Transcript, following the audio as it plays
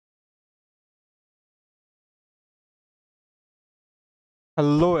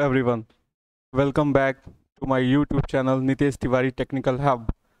Hello everyone, welcome back to my YouTube channel Nitesh Tiwari Technical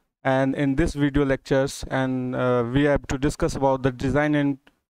Hub. And in this video lectures, we have to discuss about the design and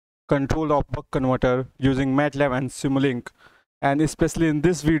control of buck converter using MATLAB and Simulink. And especially in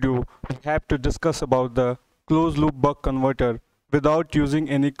this video, we have to discuss about the closed loop buck converter without using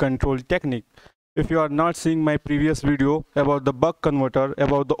any control technique. If you are not seeing my previous video about the buck converter,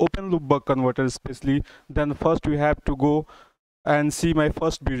 about the open loop buck converter especially, then first we have to go and see my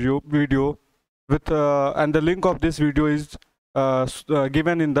first video with and the link of this video is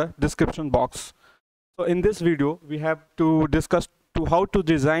given in the description box. So in this video we have to discuss to how to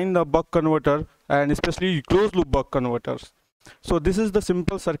design the buck converter and especially closed loop buck converters. So this is the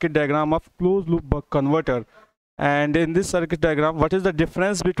simple circuit diagram of closed loop buck converter, and in this circuit diagram, what is the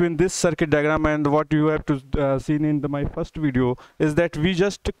difference between this circuit diagram and what you have to seen in my first video is that we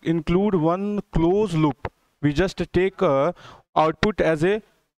just include one closed loop. We just take output as a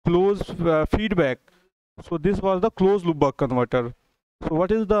closed feedback. So this was the closed loop buck converter. So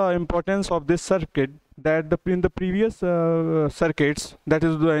what is the importance of this circuit? That in the previous circuits, that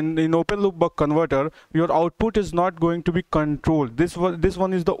is in open loop buck converter, your output is not going to be controlled. This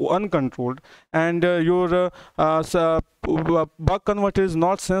one is the uncontrolled, and your buck converter is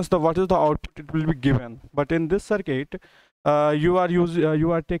not sense the what is the output it will be given. But in this circuit, you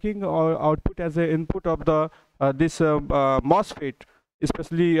are taking output as an input of the this MOSFET,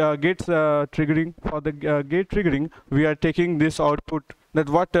 especially gates triggering. For the gate triggering, we are taking this output, that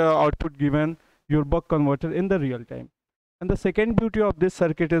what output given your buck converter in the real time. And the second beauty of this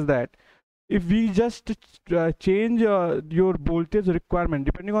circuit is that if we just change your voltage requirement,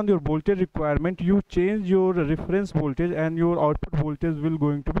 depending on your voltage requirement, you change your reference voltage and your output voltage will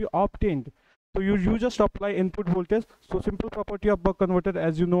going to be obtained. So you just apply input voltage. So simple property of buck converter,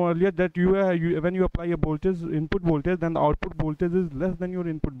 as you know earlier, that when you apply a voltage, input voltage, then the output voltage is less than your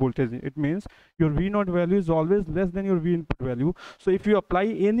input voltage. It means your V0 value is always less than your V input value. So if you apply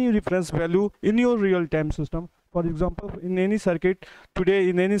any reference value in your real time system, for example, in any circuit today,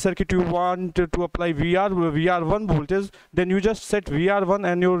 in any circuit you want to apply VR1 voltage, then you just set VR1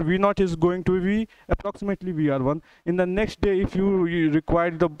 and your V0 is going to be approximately VR1. In the next day, if you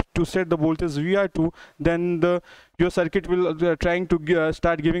require to set the voltage VR2, then your circuit will trying to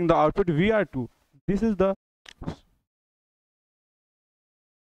start giving the output VR2. This is the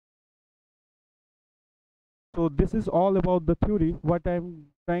So this is all about the theory, what I'm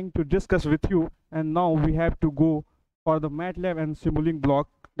trying to discuss with you. And now we have to go for the MATLAB and Simulink block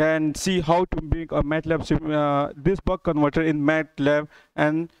and see how to make a this buck converter in MATLAB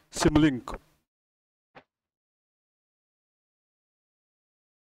and Simulink.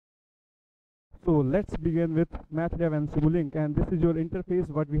 So let's begin with MATLAB and Simulink, and this is your interface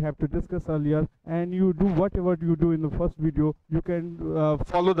what we have to discuss earlier. And you do whatever you do in the first video, you can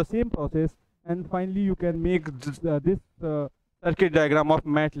follow the same process, and finally you can make this circuit diagram of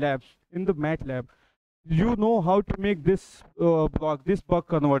MATLAB in the MATLAB. You know how to make this block, this buck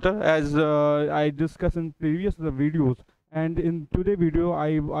converter, as I discussed in previous videos. And in today's video,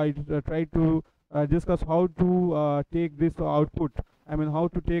 I try to discuss how to take this output. I mean, how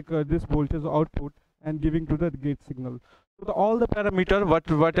to take this voltage output and giving to the gate signal. So all the parameter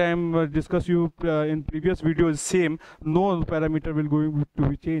what I am discuss you in previous video is same. No parameter will going to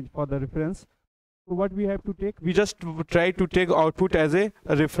be changed for the reference. So what we have to take, we just try to take output as a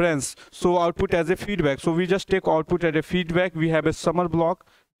reference, so output as a feedback. So we just take output as a feedback. We have a summer block.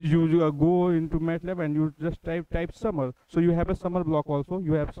 You go into MATLAB and you just type summer. So you have a summer block also.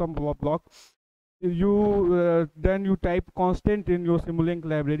 You have some block. You then you type constant in your Simulink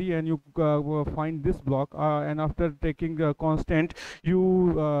library and you find this block, and after taking constant,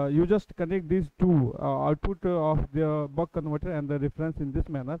 you just connect these two output of the buck converter and the reference in this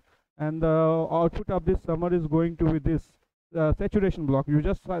manner. And the output of this summer is going to be this saturation block. You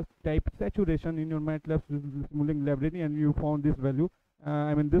just type saturation in your MATLAB Simulink library and you found this value,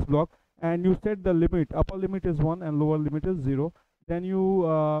 I mean this block, and you set the limit. Upper limit is 1 and lower limit is 0. Then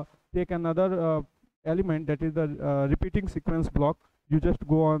you take another element, that is the repeating sequence block. You just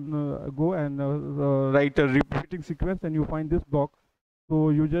go and write a repeating sequence and you find this block.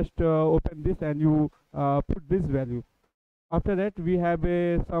 So you just open this and you put this value. After that, we have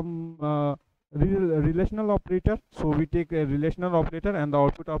some relational operator. So we take a relational operator, and the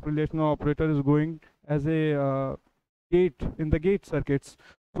output of relational operator is going as a gate in the gate circuits.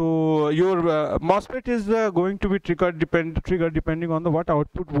 So your MOSFET is going to be triggered depending on the what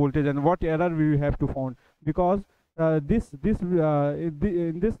output voltage and what error we have to found, because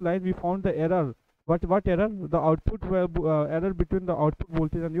in this line we found the error. What error? The output error between the output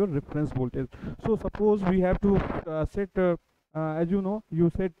voltage and your reference voltage. So suppose we have to set as you know,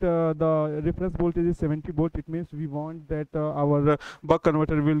 you set the reference voltage is 70 volt. It means we want that our buck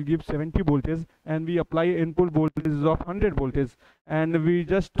converter will give 70 voltage, and we apply input voltage of 100 voltage, and we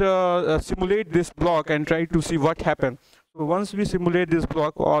just simulate this block and try to see what happens. So once we simulate this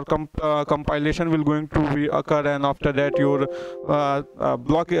block, or compilation will going to be occur, and after that your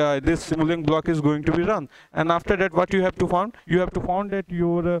this Simulink block is going to be run. And after that, what you have to found? You have to found that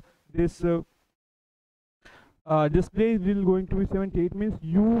your this display will going to be 78, means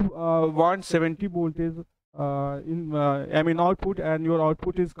you want 70 voltage in I mean output, and your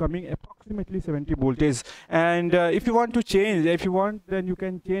output is coming approximately 70 voltage. And if you want to change, if you want, then you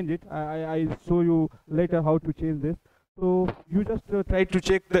can change it. I show you later how to change this. So you just try to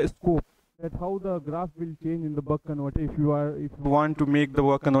check the scope, that how the graph will change in the buck converter if you want to make the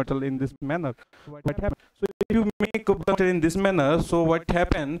buck converter in this manner. What happens? So if you make a buck converter in this manner, so what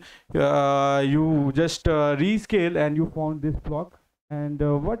happen? You just rescale and you found this block. And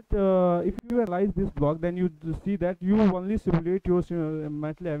if you analyze this block, then you see that you only simulate your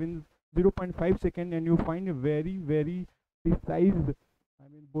MATLAB in 0.5 second, and you find a very precise, I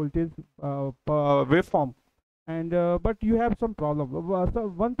mean, voltage waveform. And but you have some problem. So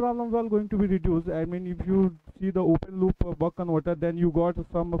one problem is going to be reduced. I mean, if you see the open loop buck converter, then you got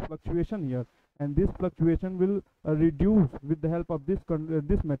some fluctuation here, and this fluctuation will reduce with the help of this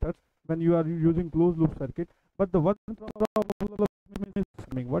method when you are using closed loop circuit. But the one problem is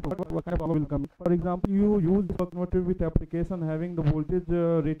coming. What kind of problem will come? For example, you use this buck converter with application having the voltage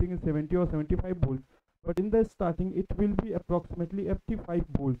rating is 70 or 75 volts, but in the starting it will be approximately 85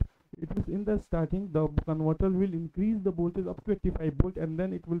 volt. It means in the starting the converter will increase the voltage up to 85 volt, and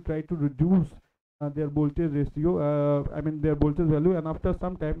then it will try to reduce their voltage ratio, I mean their voltage value, and after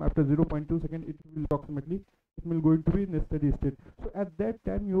some time, after 0.2 second, it will going to be in a steady state. So at that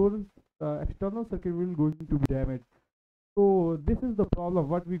time your external circuit will going to be damaged. So this is the problem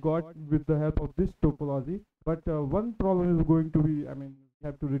what we got with the help of this topology. But one problem is going to be, I mean, we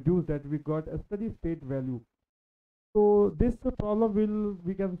have to reduce that. We got a steady state value. So this problem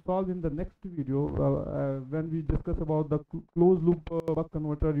we can solve in the next video when we discuss about the closed loop buck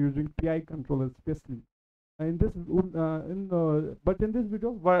converter using PI controller especially. In this but in this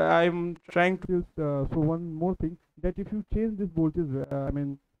video, what I'm trying to so one more thing, that if you change this voltage I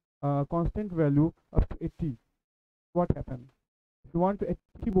mean constant value up to 80, what happens? If you want to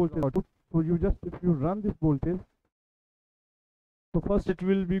 80 voltage output, so you just, if you run this voltage, so first it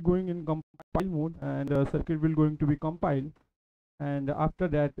will be going in compile mode, and circuit will going to be compiled, and after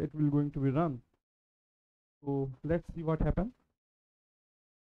that it will going to be run. So let's see what happens.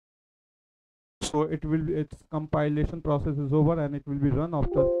 So it will be, its compilation process is over, and it will be run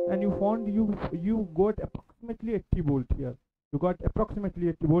after, and you found you got approximately 80 volt here. You got approximately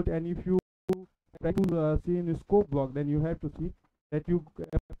 80 volt, and if you try to see in the scope block, then you have to see that you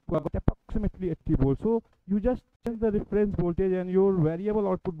got approximately 80 volts. So you just change the reference voltage, and your variable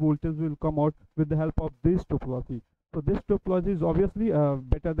output voltage will come out with the help of this topology. So this topology is obviously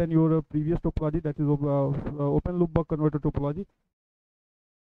better than your previous topology, that is open loop buck converter topology.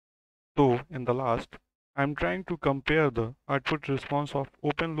 So in the last, I'm trying to compare the output response of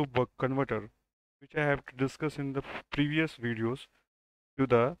open loop buck converter, which I have to discuss in the previous videos, to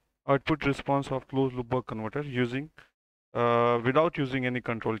the output response of closed loop buck converter using without using any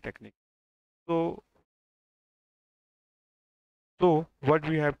control technique. So what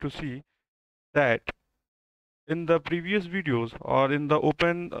we have to see, that in the previous videos, or in the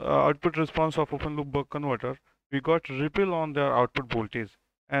open output response of open loop buck converter, we got ripple on their output voltage,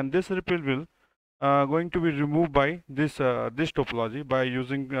 and this ripple will going to be removed by this this topology by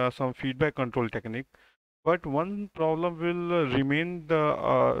using some feedback control technique. But one problem will remain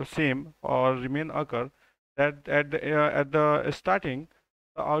the same, or remain occur, that at the starting,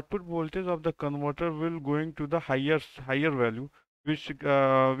 the output voltage of the converter will going to the higher value, which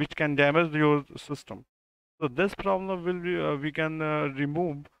can damage your system. So this problem will be we can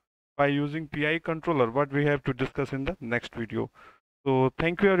remove by using PI controller, what we have to discuss in the next video. So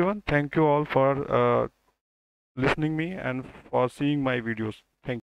thank you everyone, thank you all for listening me and for seeing my videos.